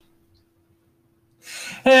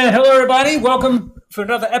Hello, everybody. Welcome for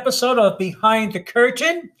another episode of Behind the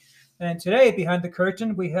Curtain. And today, behind the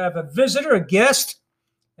curtain, we have a visitor, a guest.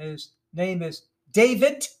 His name is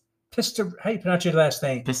David Pistarelli. How do you pronounce your last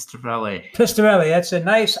name? Pistarelli. Pistarelli. That's a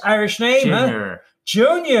nice Irish name, Junior. huh?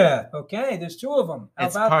 Junior. Okay, there's two of them. How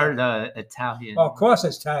It's about part that? Italian. Oh, of course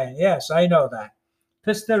it's Italian. Yes, I know that.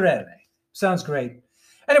 Pistarelli. Sounds great.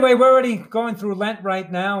 Anyway, we're already going through Lent right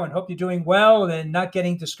now and hope you're doing well and not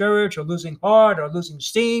getting discouraged or losing heart or losing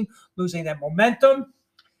steam, losing that momentum.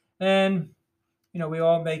 And, we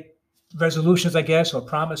all make resolutions, I guess, or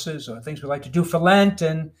promises or things we like to do for Lent.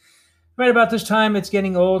 And right about this time, it's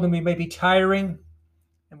getting old and we may be tiring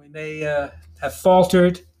and we may have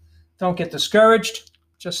faltered. Don't get discouraged.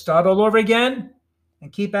 Just start all over again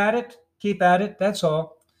and keep at it. Keep at it. That's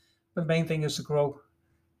all. But the main thing is to grow,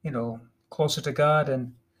 closer to God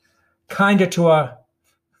and kinder to our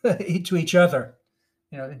to each other,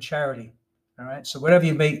 in charity. All right. So whatever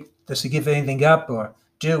you make, just to give anything up or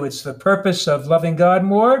do, it's the purpose of loving God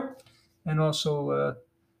more, and also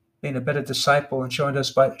being a better disciple and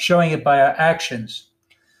showing it by our actions.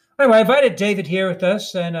 Anyway, I invited David here with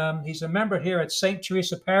us, and he's a member here at St.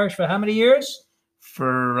 Teresa Parish for how many years?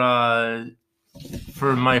 For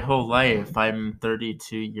my whole life. I'm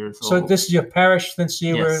 32 years old. So this is your parish since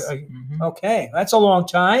you Yes. were okay. That's a long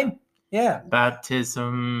time. Yeah.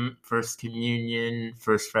 Baptism, First Communion,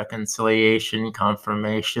 First Reconciliation,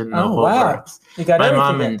 Confirmation, the Oh, whole wow. works. You got My everything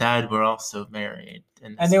mom there. and dad were also married. In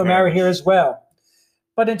And this they were married here parish. as well.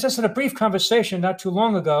 But in just in a brief conversation not too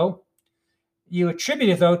long ago, you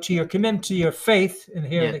attributed, though, to your commitment to your faith, and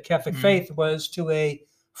here Yeah. the Catholic faith was to a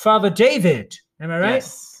Father David. Am I right?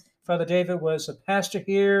 Yes. Father David was a pastor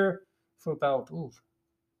here for about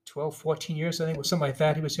 12, 14 years, I think, or something like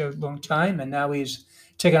that. He was here a long time, and now he's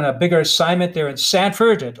taken on a bigger assignment there in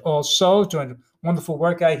Sanford at All Souls, doing wonderful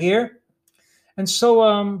work, I hear. And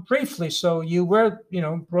so, briefly, so you were,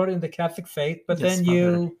 brought in the Catholic faith, but Yes, then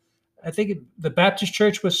Father. I think the Baptist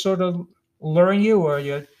Church was sort of luring you, or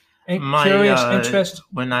you're My curious, interest.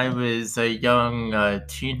 when I was a young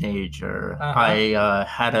teenager, Uh-huh. I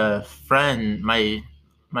had a friend.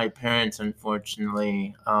 My parents,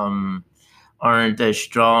 unfortunately, aren't as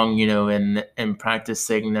strong, in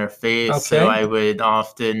practicing their faith. So Okay. I would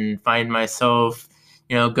often find myself,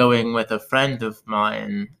 going with a friend of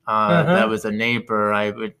mine that was a neighbor. I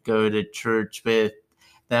would go to church with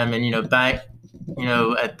them, and back,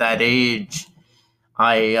 at that age,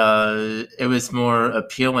 it was more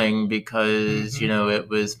appealing because it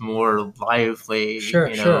was more lively, Sure.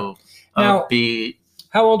 Now, upbeat.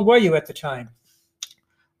 how old were you at the time?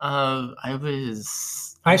 I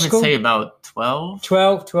was, High I would school? say about 12,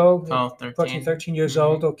 12, 13. 14, 13 years Mhm.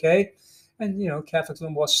 old, okay. And, Catholics a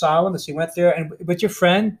little more solemn as he went there. And with your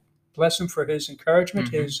friend, bless him for his encouragement,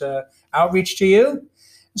 Mhm. his outreach to you.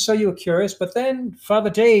 And so you were curious, but then Father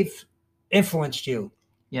Dave influenced you.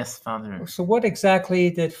 Yes, Father. So what exactly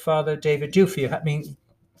did Father David do for you? I mean,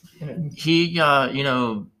 He,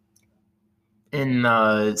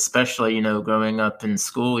 especially, growing up in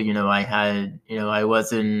school, I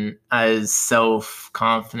wasn't as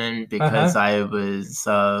self-confident because I was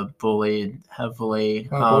bullied heavily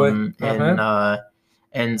Oh, boy.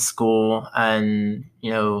 in school. And,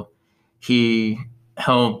 he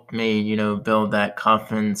helped me, build that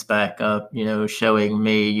confidence back up, showing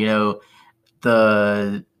me,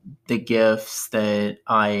 the gifts that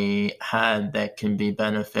I had that can be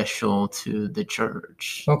beneficial to the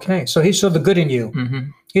church. Okay, so he saw the good in you. Mm-hmm.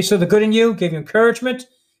 He saw the good in you, gave you encouragement,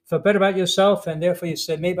 felt better about yourself, and therefore you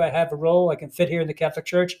said, maybe I have a role. I can fit here in the Catholic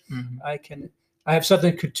Church. Mm-hmm. I have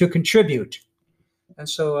something to contribute. And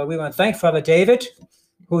so we want to thank Father David,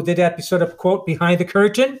 who did that sort of quote behind the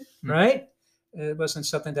curtain, right? It wasn't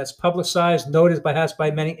something that's publicized, noticed by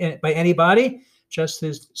anybody. Just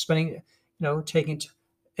his spending, taking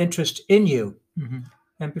interest in you. Mm-hmm.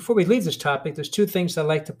 And before we leave this topic, there's two things I'd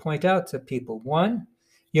like to point out to people. One,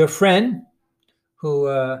 your friend, who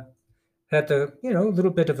had the, little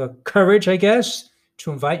bit of a courage, I guess,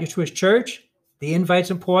 to invite you to his church. The invite's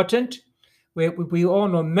important. We all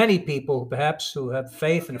know many people, perhaps, who have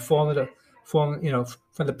faith and fallen, from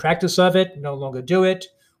the practice of it, no longer do it,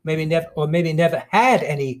 maybe never had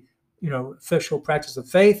any, official practice of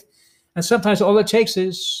faith. And sometimes all it takes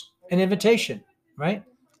is an invitation, right?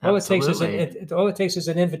 All it takes is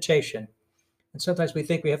an invitation. And sometimes we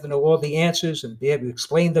think we have to know all the answers and be able to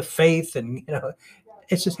explain the faith. And,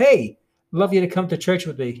 it's just, hey, love you to come to church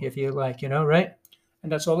with me if you like, right?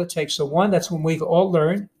 And that's all it takes. So one, that's when we've all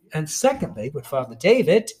learned. And secondly, with Father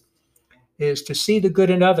David, is to see the good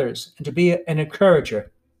in others and to be an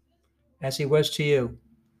encourager, as he was to you.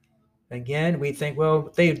 Again, we think,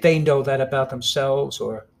 well, they know that about themselves,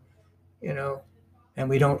 or, and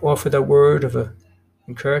we don't offer the word of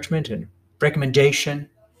encouragement and recommendation.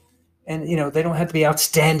 And, they don't have to be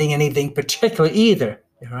outstanding anything particular either,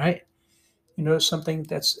 right? Something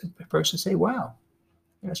that's a person say, wow,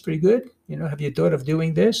 that's pretty good. Have you thought of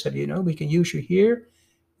doing this? We can use you here.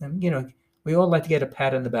 And, we all like to get a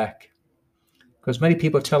pat on the back because many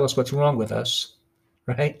people tell us what's wrong with us,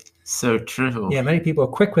 right? So true. Yeah, many people are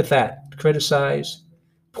quick with that, criticize,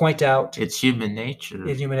 point out. It's human nature.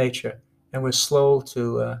 It's human nature. And we're slow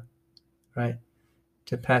to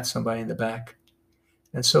pat somebody in the back.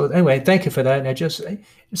 And so anyway, thank you for that. And I just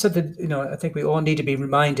said that, I think we all need to be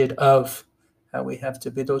reminded of how we have to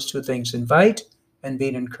be those two things, invite and be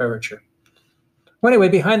an encourager. Well, anyway,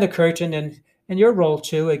 behind the curtain and your role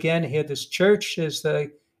too, again, here this church is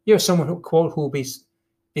you're someone who will be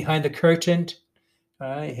behind the curtain.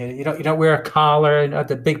 You don't wear a collar, not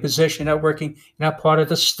the big position, you're not part of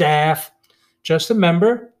the staff, just a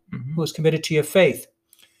member who is committed to your faith.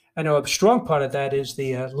 I know a strong part of that is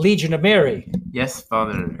the Legion of Mary. Yes,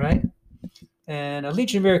 Father. Right? And a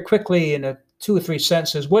Legion of Mary, quickly in 2 or 3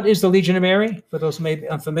 sentences, what is the Legion of Mary, for those who may be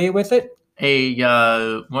unfamiliar with it?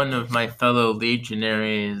 One of my fellow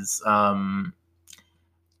legionaries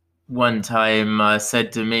one time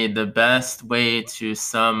said to me, the best way to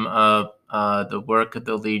sum up the work of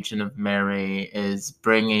the Legion of Mary is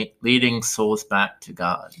leading souls back to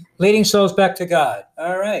God. Leading souls back to God.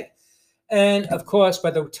 All right. And of course,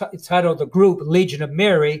 by the title of the group, Legion of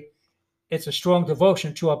Mary, it's a strong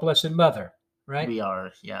devotion to our Blessed Mother, right? We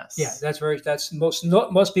are, yes. Yeah, that's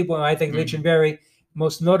most people, I think, Legion of Mary,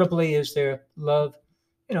 most notably is their love,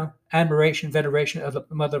 admiration, veneration of the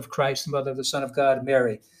Mother of Christ, the Mother of the Son of God,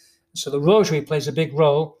 Mary. So the Rosary plays a big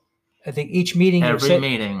role. I think each meeting, recite the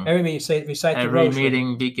Rosary. Every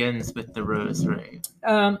meeting begins with the Rosary.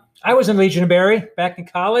 I was in Legion of Mary back in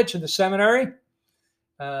college, in the seminary.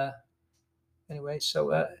 Anyway,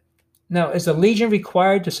 so now is the Legion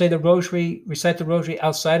required to say the Rosary, recite the Rosary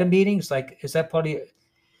outside of meetings? Like, is that part of your...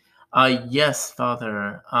 Yes,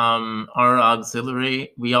 Father. Our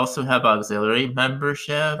auxiliary, we also have auxiliary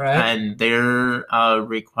membership, right? And their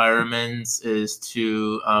requirements is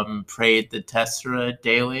to pray the Tessera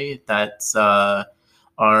daily. That's our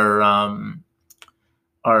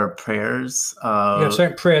prayers. You have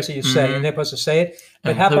certain prayers that you say, and they're supposed to say it.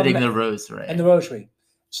 But including the Rosary. And the Rosary.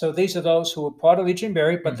 So these are those who are part of Legion of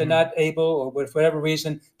Mary, but they're not able, or for whatever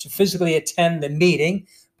reason, to physically attend the meeting,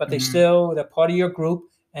 but they're part of your group.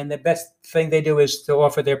 And the best thing they do is to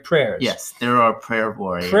offer their prayers. Yes, there are prayer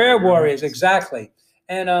warriors. Prayer warriors, exactly.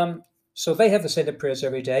 And so they have to say the prayers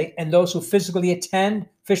every day. And those who physically attend,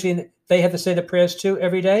 they have to say the prayers too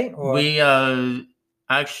every day? Or? We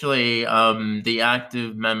actually, the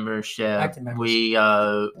active membership,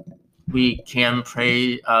 we can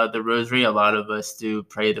pray the Rosary. A lot of us do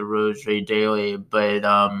pray the Rosary daily, but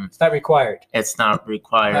it's not required. It's not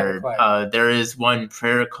required. There is one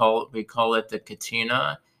prayer we call it the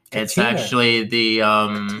Catena. It's actually the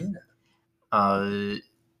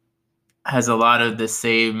has a lot of the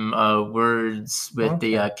same words with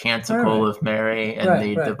the Canticle of Mary and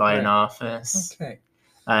the Divine Office. Okay.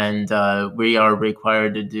 And we are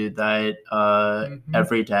required to do that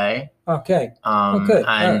every day. Okay. Good.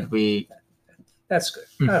 And that's good.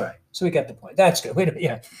 All right. So we get the point. That's good. Wait a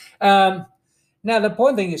minute. Yeah. Now, the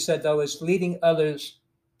important thing you said, though, is leading others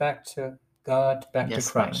back to God, back to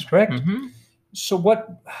Christ, correct? So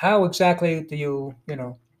how exactly do you,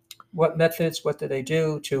 what methods, what do they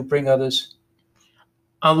do to bring others?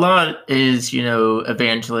 A lot is,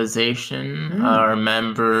 evangelization. Our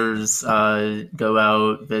members go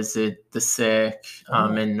out, visit the sick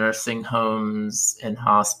in nursing homes, in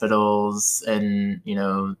hospitals, and,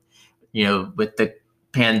 with the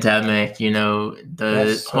pandemic,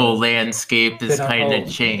 the whole landscape is kind of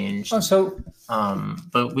changed.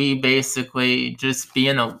 But we basically just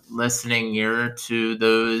being a listening ear to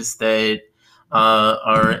those that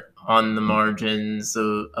are on the margins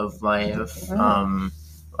of life.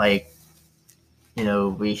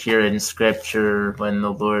 We hear in Scripture when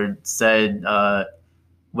the Lord said,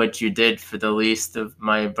 what you did for the least of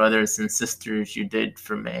my brothers and sisters, you did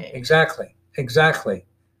for me. Exactly.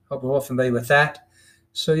 Hope we're all familiar with that.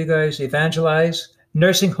 So you guys evangelize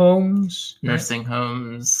nursing homes?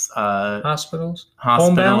 Hospitals,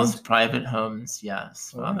 private homes,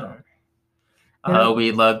 yes, Father.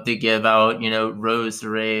 We love to give out,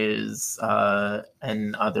 rosaries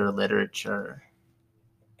and other literature.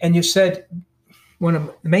 And you said one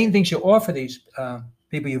of the main things you offer these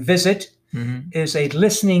people you visit is a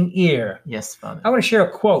listening ear. Yes, Father. I want to share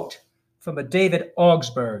a quote from a David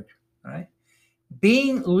Augsburg. Right?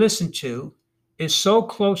 Being listened to is so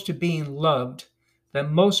close to being loved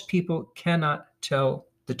that most people cannot tell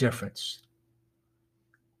the difference.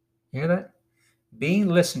 You hear that? Being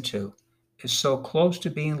listened to is so close to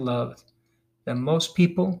being loved that most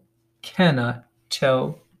people cannot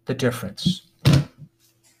tell the difference.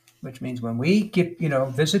 Which means when we get,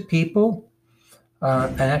 visit people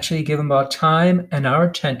and actually give them our time and our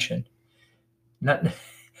attention, not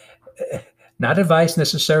not advice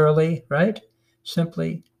necessarily, right?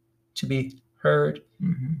 Simply to be heard,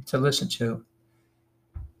 to listen to.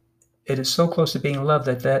 It is so close to being loved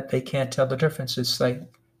that they can't tell the difference. It's like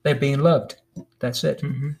they're being loved. That's it.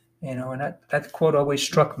 And that quote always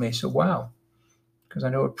struck me. So, wow. Because I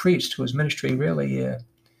know a priest whose ministry really,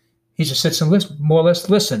 he just sits and more or less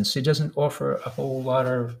listens. He doesn't offer a whole lot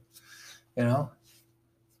of, And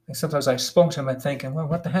sometimes I spoke to him, I'm thinking, well,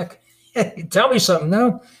 what the heck? Tell me something.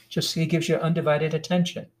 No, just he gives you undivided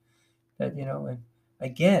attention. That, and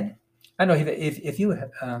again, I don't know if you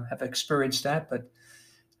have experienced that, but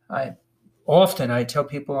I tell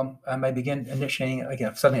people I might begin initiating,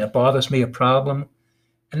 again, something that bothers me, a problem.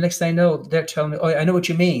 And next thing I know, they're telling me, oh, I know what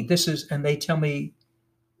you mean. And they tell me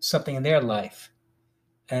something in their life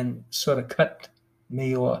and sort of cut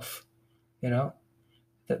me off, And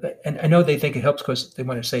I know they think it helps because they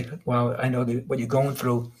want to say, well, I know what you're going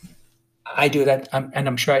through. I do that, and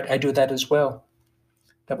I'm sure I do that as well.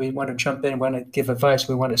 That we want to jump in, want to give advice,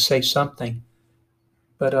 we want to say something.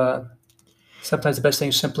 But sometimes the best thing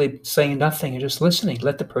is simply saying nothing and just listening.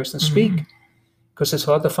 Let the person speak, because it's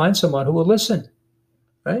hard to find someone who will listen,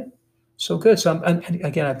 right? So good. So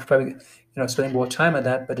again, I'm probably spending more time on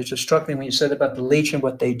that, but it just struck me when you said about the Legion.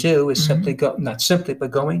 What they do is not simply,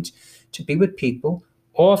 but going to be with people,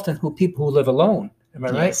 often people who live alone. Am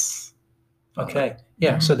I right? Yes. Okay.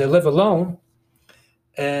 Yeah. So they live alone,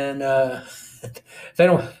 and they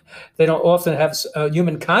don't often have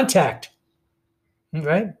human contact,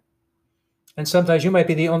 right? And sometimes you might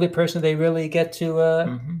be the only person they really get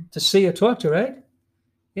to see or talk to, right?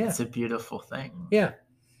 Yeah. It's a beautiful thing. Yeah.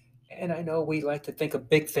 And I know we like to think of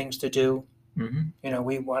big things to do.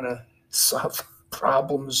 We want to solve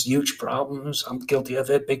problems, huge problems. I'm guilty of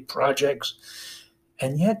it, big projects.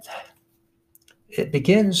 And yet it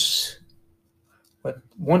begins with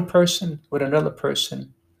one person, with another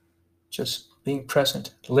person, just being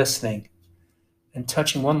present, listening, and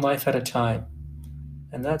touching one life at a time.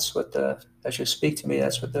 And that's what as you speak to me,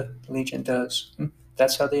 that's what the Legion does.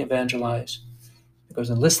 That's how they evangelize. Because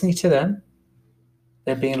in listening to them,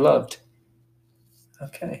 they're being loved.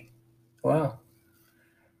 Okay. Wow.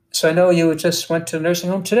 So I know you just went to the nursing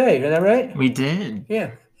home today. Is that right? We did. Yeah.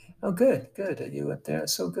 Oh, good. You went there.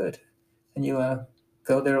 So good. And you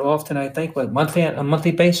go there often, I think, on a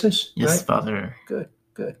monthly basis? Yes, right? Father. Good.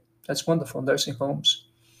 That's wonderful. Nursing homes.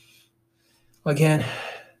 Again,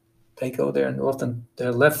 they go there and often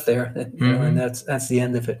they're left there, and that's the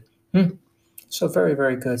end of it. So very,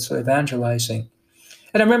 very good. So evangelizing.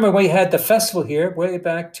 And I remember we had the festival here way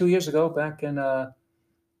back 2 years ago, back in, what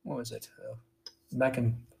was it? Back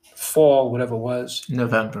in fall, whatever it was.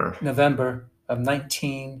 November of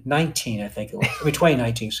 1919, I think it was.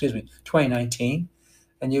 2019.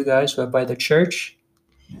 And you guys were by the church.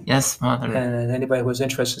 Yes, Father. And anybody who was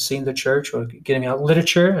interested in seeing the church or getting out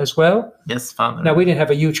literature as well. Yes, Father. Now, we didn't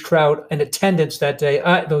have a huge crowd in attendance that day,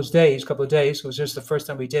 couple of days. It was just the first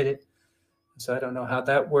time we did it. So I don't know how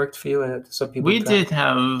that worked for you. Some people did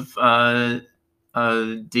have a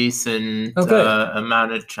decent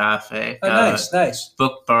amount of traffic. Oh, nice.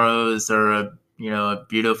 Book borrows are a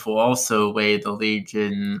beautiful also way the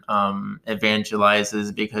Legion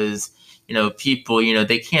evangelizes, because people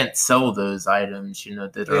they can't sell those items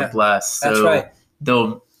that are blessed, so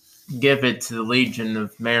they'll give it to the Legion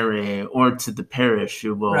of Mary or to the parish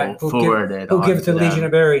who will forward it. Who give it to the Legion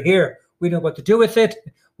of Mary? Here, we know what to do with it.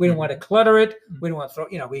 We don't want to clutter it. We don't want to throw.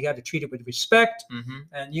 We got to treat it with respect.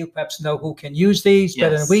 And you perhaps know who can use these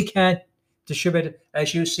better than we can. Distribute it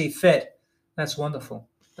as you see fit. That's wonderful.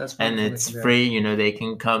 And it's free. They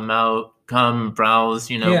can come browse.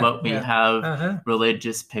 What we have: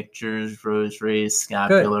 religious pictures, rosaries,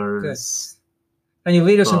 scapulars. Good. And you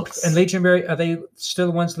lead us in Legion Mary. Are they still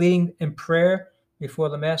the ones leading in prayer before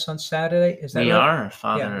the Mass on Saturday? Is that we right? are,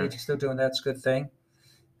 Father. Yeah, we're still doing that. That's a good thing.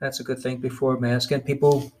 That's a good thing before Mass. Getting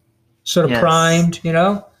people sort of primed,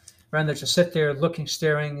 rather than just sit there looking,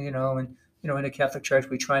 staring, and in a Catholic church,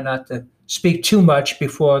 we try not to speak too much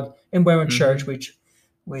before, and we're in church,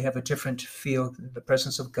 we have a different feel, the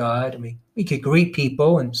presence of God. I mean, we could greet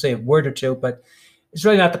people and say a word or two, but it's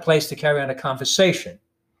really not the place to carry on a conversation,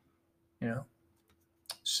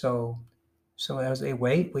 So as they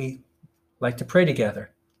wait, we like to pray together.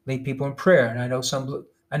 lead people in prayer. And I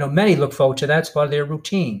know many look forward to that. It's part of their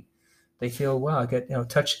routine. They feel, wow, I get,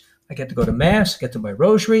 I get to go to mass, get to my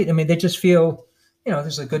rosary. I mean, they just feel,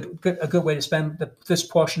 this is a good way to spend this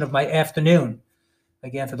portion of my afternoon.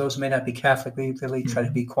 Again, for those who may not be Catholic, we really try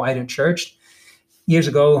to be quiet in church. Years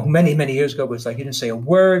ago, many years ago, it was like you didn't say a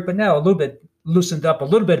word, but now a little bit loosened up a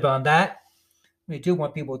little bit on that. We do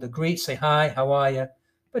want people to greet, say hi, how are you?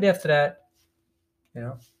 But after that,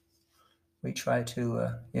 we try to,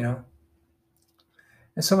 and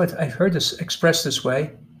someone I've heard this expressed this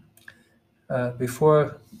way: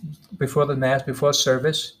 before the mass, before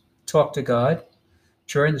service, talk to God.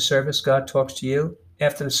 During the service, God talks to you.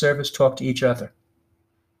 After the service, talk to each other.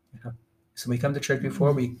 So we come to church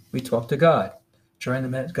before we talk to God. During the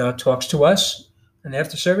mass, God talks to us. And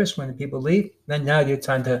after service, when the people leave, then now you have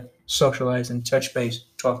time to socialize and touch base,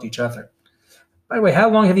 talk to each other. By the way, how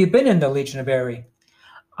long have you been in the Legion of Mary?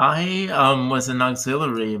 I was an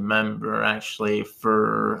auxiliary member actually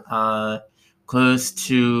for close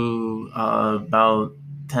to about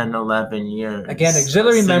 10, 11 years. Again,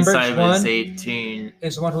 auxiliary member since I was 18.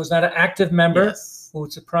 Is the one who's not an active member, yes. who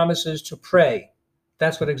promises to pray.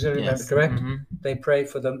 That's what auxiliary member, correct? Mm-hmm. They pray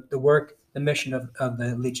for the work, the mission of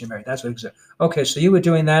the Legion of Mary. That's what auxiliary. Okay, so you were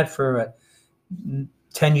doing that for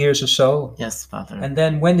 10 years or so. Yes, Father. And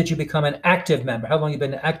then when did you become an active member? How long have you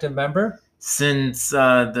been an active member? Since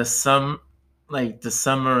the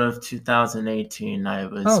summer of 2018, I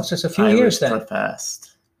was. Oh, so it's a few years then.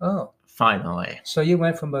 Professed. Oh. Finally. So you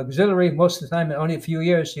went from auxiliary most of the time, in only a few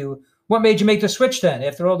years. What made you make the switch then?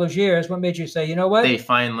 After all those years, what made you say, you know what? They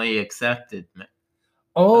finally accepted me.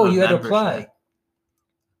 Oh, you had to apply.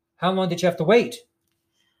 How long did you have to wait?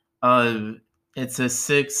 It's a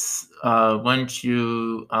 6. Once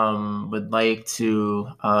you would like to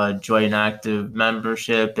join active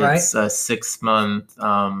membership, it's a 6-month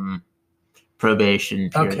probation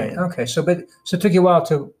period. Okay. So it took you a while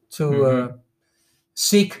to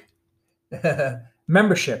seek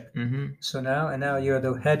membership. Mm-hmm. So now you're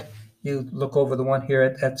the head. You look over the one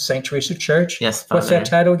here at St. Teresa Church. Yes, Father. What's that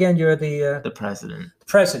title again? You're the president.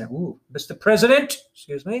 President. Ooh, Mr. President.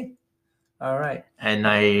 Excuse me. All right. And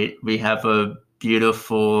we have a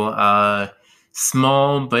beautiful,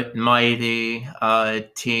 small but mighty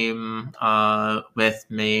team with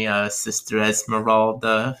me, Sister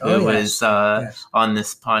Esmeralda, who was on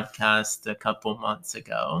this podcast a couple months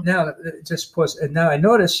ago. Now, just pause. And now I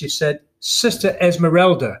noticed you said Sister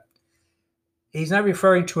Esmeralda. He's not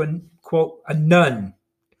referring to a quote a nun.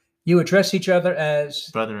 You address each other as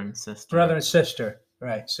brother and sister. Brother and sister,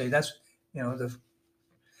 right? So that's the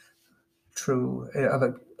true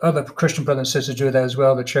other Christian brothers and sisters do that as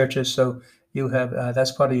well. The churches. So you have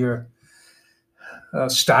that's part of your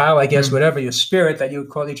style, I guess. Whatever your spirit that you would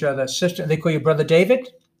call each other sister. They call you Brother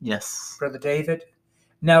David. Yes, Brother David.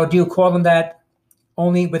 Now, do you call them that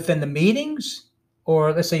only within the meetings,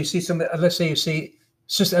 or let's say you see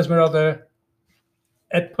Sister Esmeralda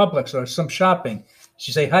at Publix or some shopping?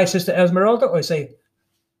 You say, "Hi, Sister Esmeralda," or you say,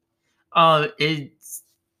 it's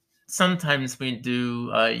sometimes we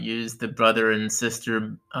do use the brother and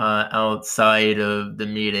sister outside of the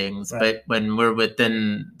meetings, but when we're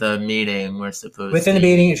within the meeting, we're supposed within the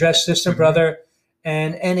meeting, you address sister, brother,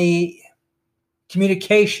 and any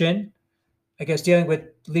communication, I guess, dealing with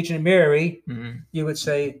Legion of Mary, you would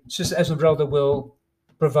say, Sister Esmeralda will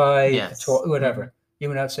provide whatever. You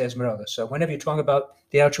would not say Esmeralda. So whenever you're talking about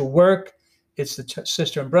the actual work, it's the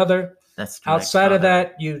sister and brother. That's correct, outside Father. of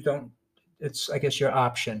that, you don't. It's, I guess, your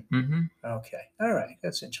option. Mm-hmm. Okay. All right.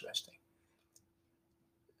 That's interesting.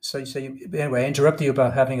 So you say, anyway, I interrupted you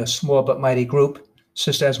about having a small but mighty group.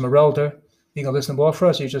 Sister Esmeralda. You going to listen more for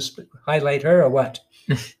us? Or you just highlight her or what?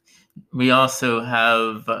 We also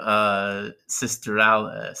have Sister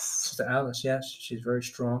Alice. Sister Alice, yes. She's very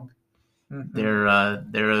strong. Mm-hmm. They're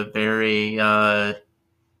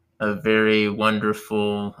a very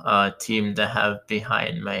wonderful team to have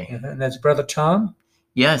behind me. And that's Brother Tom?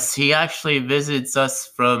 Yes, he actually visits us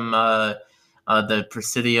from the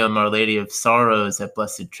Presidium Our Lady of Sorrows at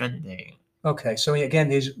Blessed Trinity. Okay, so again,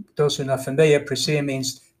 those who are not familiar, Presidium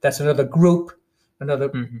means that's another group,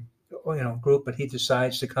 group, but he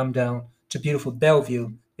decides to come down to beautiful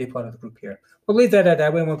Bellevue, be part of the group here. We'll leave that at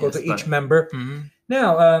that. We won't go to each member. Mm-hmm.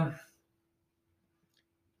 Now,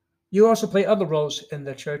 you also play other roles in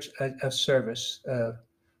the church service.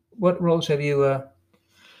 What roles have you?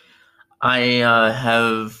 I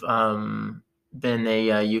have been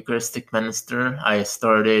a Eucharistic minister. I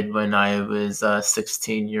started when I was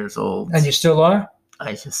 16 years old. And you still are?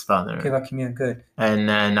 I just, Father. Give up communion, good. And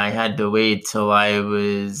then I had to wait till I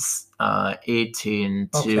was 18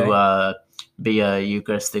 to be a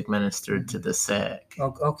Eucharistic minister to the sick.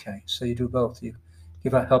 Oh, okay, so you do both. You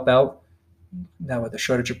give out, help out now with the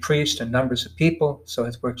shortage of priests and numbers of people, so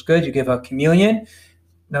it works good. You give out communion,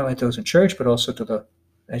 not only to those in church, but also to the,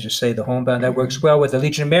 as you say, the homebound. That works well with the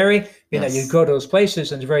Legion of Mary. Being that you go to those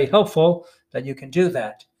places, and it's very helpful that you can do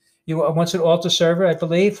that. You were once an altar server, I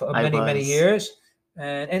believe, for many years.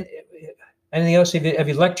 And anything else? Have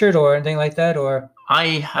you lectured or anything like that? Or I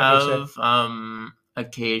have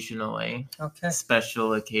occasionally, okay,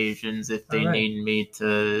 special occasions if they need me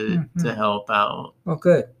to help out. Oh,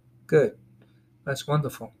 good. That's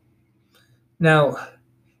wonderful. Now,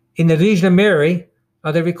 in the Legion of Mary,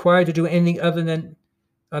 are they required to do anything other than?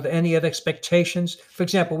 Are there any other expectations? For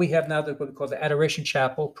example, we have now what we call the Adoration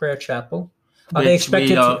Chapel, Prayer Chapel. Are they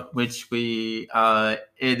expected to?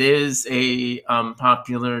 It is a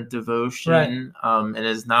popular devotion, right. It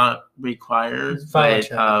is not required, but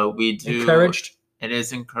we do. Encouraged? It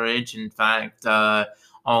is encouraged. In fact,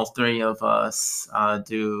 all three of us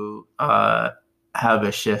do have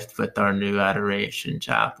a shift with our new Adoration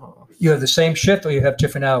Chapel. You have the same shift, or you have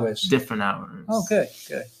different hours? Different hours. Oh, good.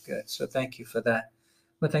 So thank you for that.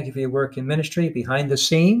 Well, thank you for your work in ministry behind the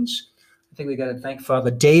scenes. I think we got to thank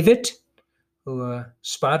Father David, who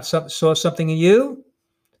saw something in you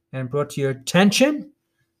and brought to your attention,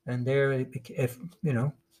 and there it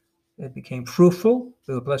became fruitful.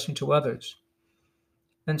 It was a blessing to others.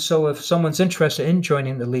 And so, if someone's interested in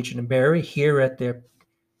joining the Legion of Mary here at their,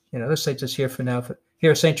 let's say just here for now,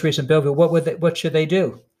 here at St. Teresa in Bellevue, what should they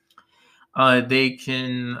do? They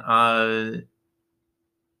can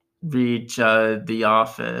reach the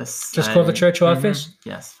office. Just call the church office?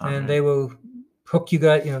 Yes, Father. And they will hook you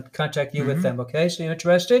guys, contact you with them. Okay, so you're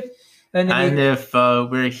interested? And if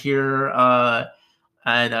we're here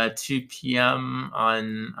at 2 p.m.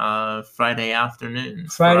 on Friday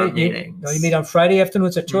afternoons. Friday, you meet on Friday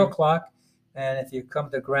afternoons at 2 o'clock. And if you come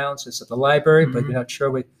to the grounds, it's at the library, but you're not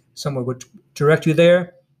sure, someone would direct you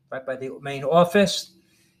there, right by the main office.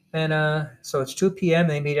 And so it's 2 p.m.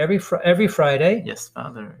 They meet every Friday. Yes,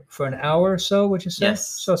 Father. For an hour or so, would you say?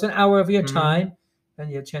 Yes. So it's an hour of your time, and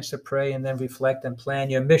you have a chance to pray and then reflect and plan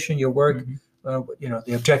your mission, your work,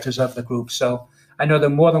 the objectives of the group. So I know they're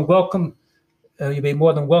more than welcome. You'll be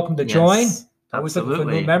more than welcome to join. Always looking for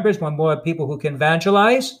new members, want more people who can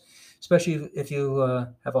evangelize, especially if you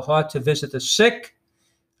have a heart to visit the sick,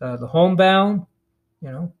 the homebound,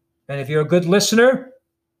 and if you're a good listener.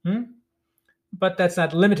 But that's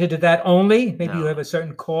not limited to that only. Maybe you have a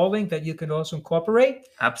certain calling that you can also incorporate.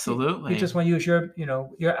 Absolutely. You just want to use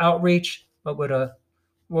your outreach, but with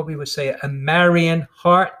what we would say, a Marian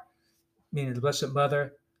heart, meaning the Blessed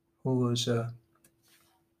Mother, who was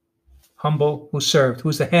humble, who served,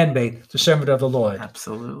 who's the handmaid, the servant of the Lord.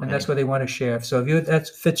 Absolutely. And that's what they want to share. So if that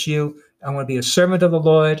fits you, I want to be a servant of the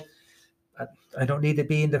Lord. I don't need to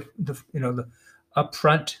be in the up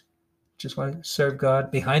front. Just want to serve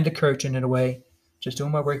God behind the curtain in a way. Just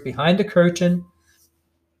doing my work behind the curtain,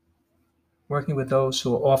 working with those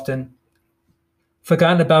who are often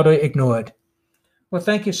forgotten about or ignored. Well,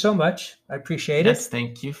 thank you so much. I appreciate it. Yes,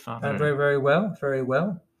 thank you, Father. Very, very well. Very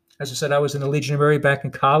well. As I said, I was in the Legion of Mary back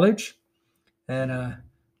in college, and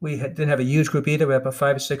we didn't have a huge group either. We had about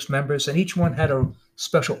 5 or 6 members, and each one had a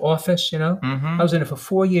special office, I was in it for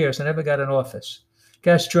 4 years. I never got an office.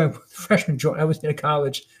 Guys joined, freshmen joined. I was in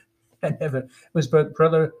college. It was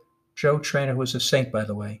Brother Joe Trainer, who was a saint, by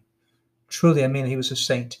the way. Truly, I mean, he was a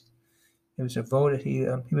saint. He was devoted. He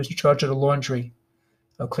was in charge of the laundry,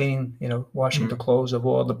 of cleaning, washing the clothes of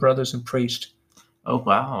all the brothers and priests. Oh,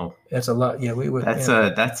 wow. That's a lot. Yeah, we were.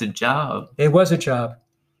 That's a job. It was a job.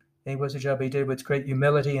 It was a job he did with great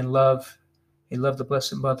humility and love. He loved the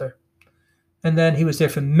Blessed Mother. And then he was there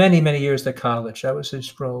for many, many years at college. That was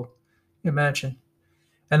his role. Imagine.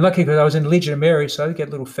 And lucky because I was in the Legion of Mary, so I would get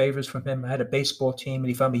little favors from him. I had a baseball team, and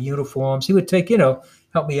he found me uniforms. He would take,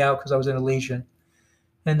 help me out because I was in the Legion.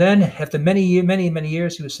 And then after many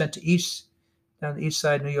years, he was sent to down the east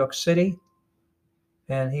side of New York City,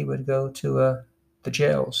 and he would go to the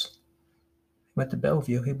jails. He went to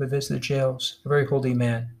Bellevue. He would visit the jails. A very holy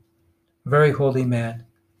man. Very holy man.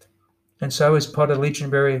 And so I was part of the Legion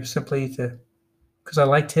of Mary simply because I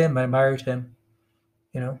liked him. I admired him,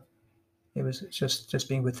 It was just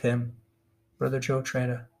being with him, Brother Joe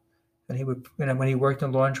Trainer, and he would, when he worked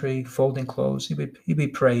in laundry, folding clothes, he'd be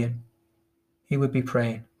praying. He would be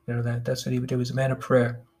praying. That's what he would do. He was a man of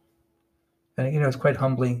prayer, and it's quite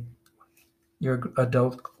humbling. You're an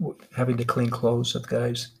adult having to clean clothes of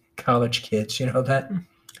guys, college kids, that.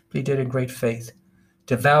 But he did it in great faith,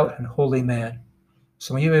 devout and holy man.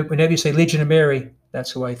 So whenever you say Legion of Mary,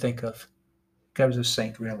 that's who I think of. God was a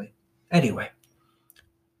saint, really. Anyway.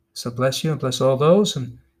 So bless you and bless all those.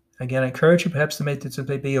 And again, I encourage you perhaps to make this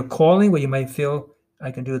be a calling where you might feel,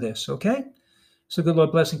 I can do this. Okay? So good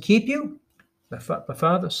Lord bless and keep you. The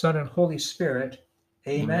Father, Son, and Holy Spirit.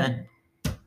 Amen. Amen.